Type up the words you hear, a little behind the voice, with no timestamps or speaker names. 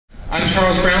I'm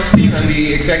Charles Brownstein. I'm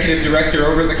the Executive Director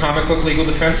over at the Comic Book Legal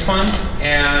Defense Fund,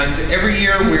 and every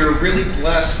year we're really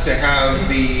blessed to have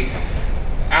the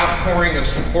outpouring of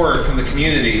support from the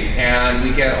community, and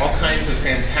we get all kinds of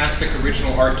fantastic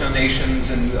original art donations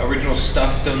and original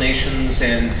stuff donations,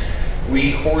 and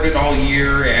we hoard it all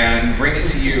year and bring it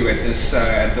to you at this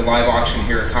at the live auction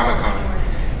here at Comic-Con.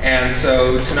 And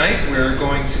so tonight we're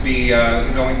going to be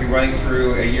running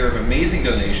through a year of amazing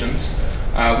donations.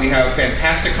 We have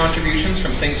fantastic contributions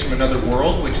from Things from Another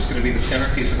World, which is going to be the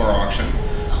centerpiece of our auction.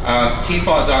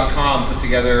 TFAW.com put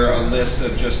together a list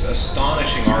of just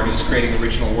astonishing artists creating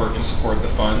original work to support the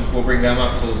fund. We'll bring them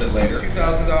up a little bit later.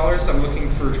 $2,000, I'm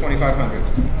looking for $2,500.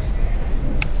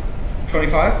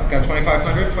 25? Got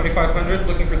 2,500, 2,500,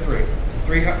 looking for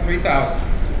 3,000.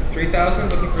 3,000,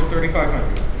 looking for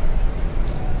 3,500.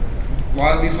 A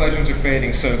lot of these legends are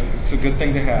fading, so it's a good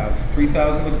thing to have.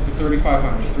 3,000, looking for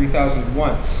 3,500. 3,000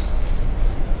 once.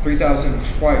 3,000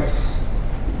 twice.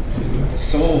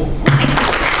 Sold.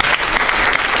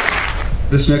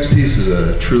 This next piece is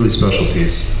a truly special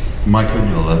piece. Mike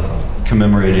Mignola,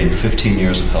 commemorating 15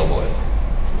 years of Hellboy.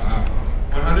 Wow.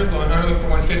 100, 100, looking for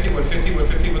 150, 150,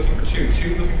 150, looking for 2.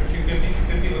 2, looking for 250,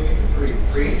 250, looking for 3.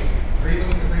 3, 3,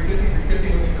 looking for 350,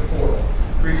 350, looking for 4.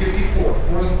 350, 4,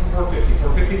 4 looking for 450,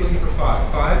 450 looking for 5,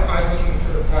 5, 5 looking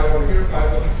for 5 over here,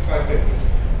 5 looking for 550,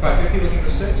 550 looking for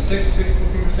 6, 6, 6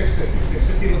 looking for 650,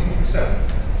 650 looking for 7,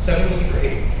 7 looking for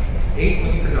 8, 8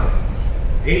 looking for 9,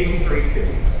 8 looking for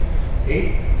 850, 8,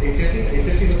 850,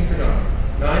 850 looking for 9,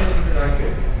 9 looking for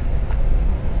 950,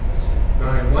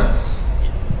 9 once,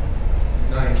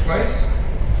 9 twice,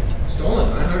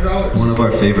 stolen, $900. One of our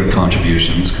favorite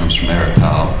contributions comes from Eric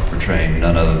Powell, portraying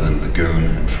none other than the Goon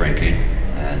and Frankie.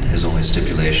 And his only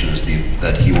stipulation is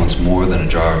that he wants more than a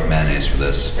jar of mayonnaise for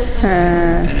this.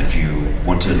 And if you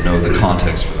want to know the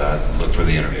context for that, look for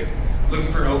the interview.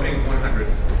 Looking for an opening of 100.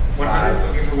 100,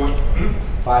 looking for one.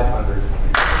 500.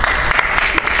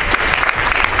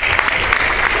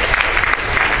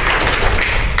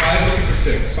 5 looking for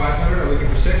 6. 500, I'm looking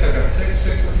for 6. I've got 6.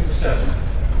 6 looking for 7.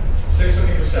 6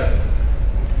 looking for 7.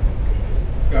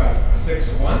 Got 6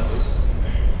 once.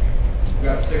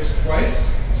 Got 6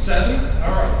 twice. 7?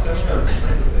 Alright, 700.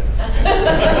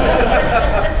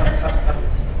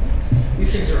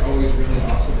 These things are always really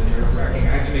awesome and nerve-wracking. I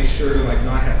have to make sure to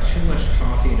not have too much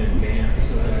coffee in advance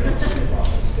so that I don't slip off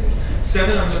the stage.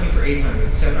 7, I'm looking for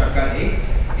 800. 7, I've got 8.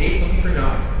 8 looking for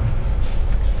 9.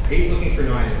 8 looking for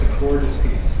 9. It's a gorgeous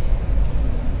piece.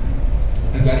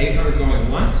 I've got 800 going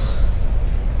once.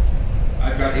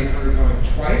 I've got 800 going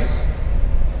twice.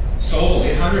 Sold,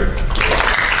 800.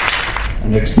 Our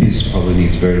next piece probably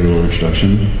needs very little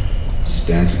introduction.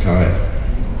 Stan Sakai.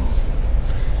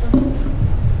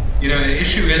 You know, an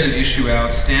issue in and issue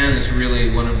out, Stan is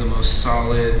really one of the most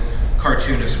solid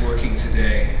cartoonists working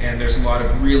today, and there's a lot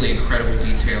of really incredible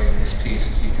detail in this piece,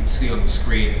 as you can see on the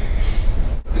screen.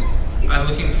 I'm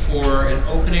looking for an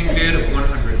opening bid of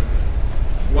 100.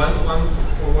 1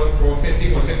 for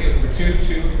 150, 150 looking for 2,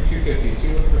 2 looking for 250,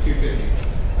 2 looking for 250.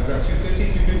 I've got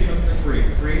 250, 250 looking for 3,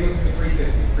 3 looking for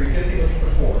 350, 350 looking for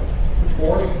 4,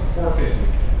 4 looking for 450.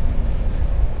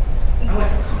 I like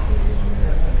a compliment on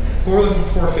that. 4 looking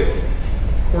for 450,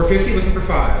 450 looking for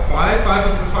 5, 5, 5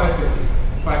 looking for 550,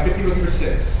 550 looking for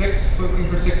 6, 6 looking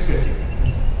for 650,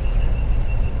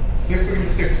 6 looking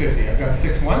for 650. I've got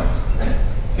 6 once,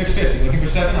 650 looking for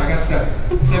 7. I got 7,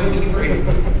 7 looking for 8,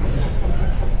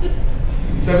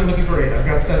 7 looking for 8. I've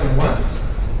got 7 once,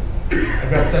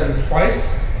 I've got 7 twice.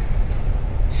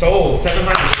 Sold,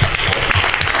 700.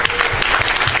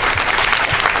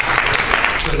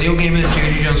 So Neil Gaiman and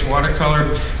J.G. Jones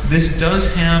watercolor. This does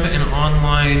have an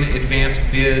online advance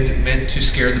bid meant to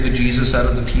scare the bejesus out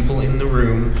of the people in the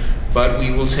room, but we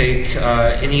will take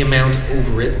any amount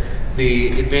over it.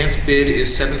 The advance bid is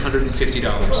 $750.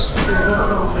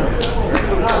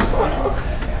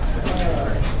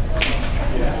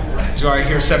 Do I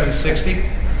hear 760?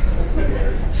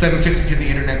 750 to the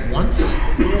internet once?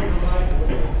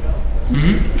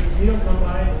 Mm-hmm. You don't come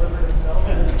by and deliver it himself?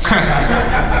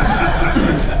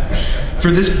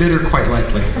 For this bidder, quite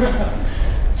likely.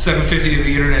 750 to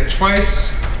the internet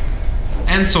twice,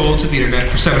 and sold to the internet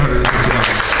for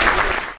 $750.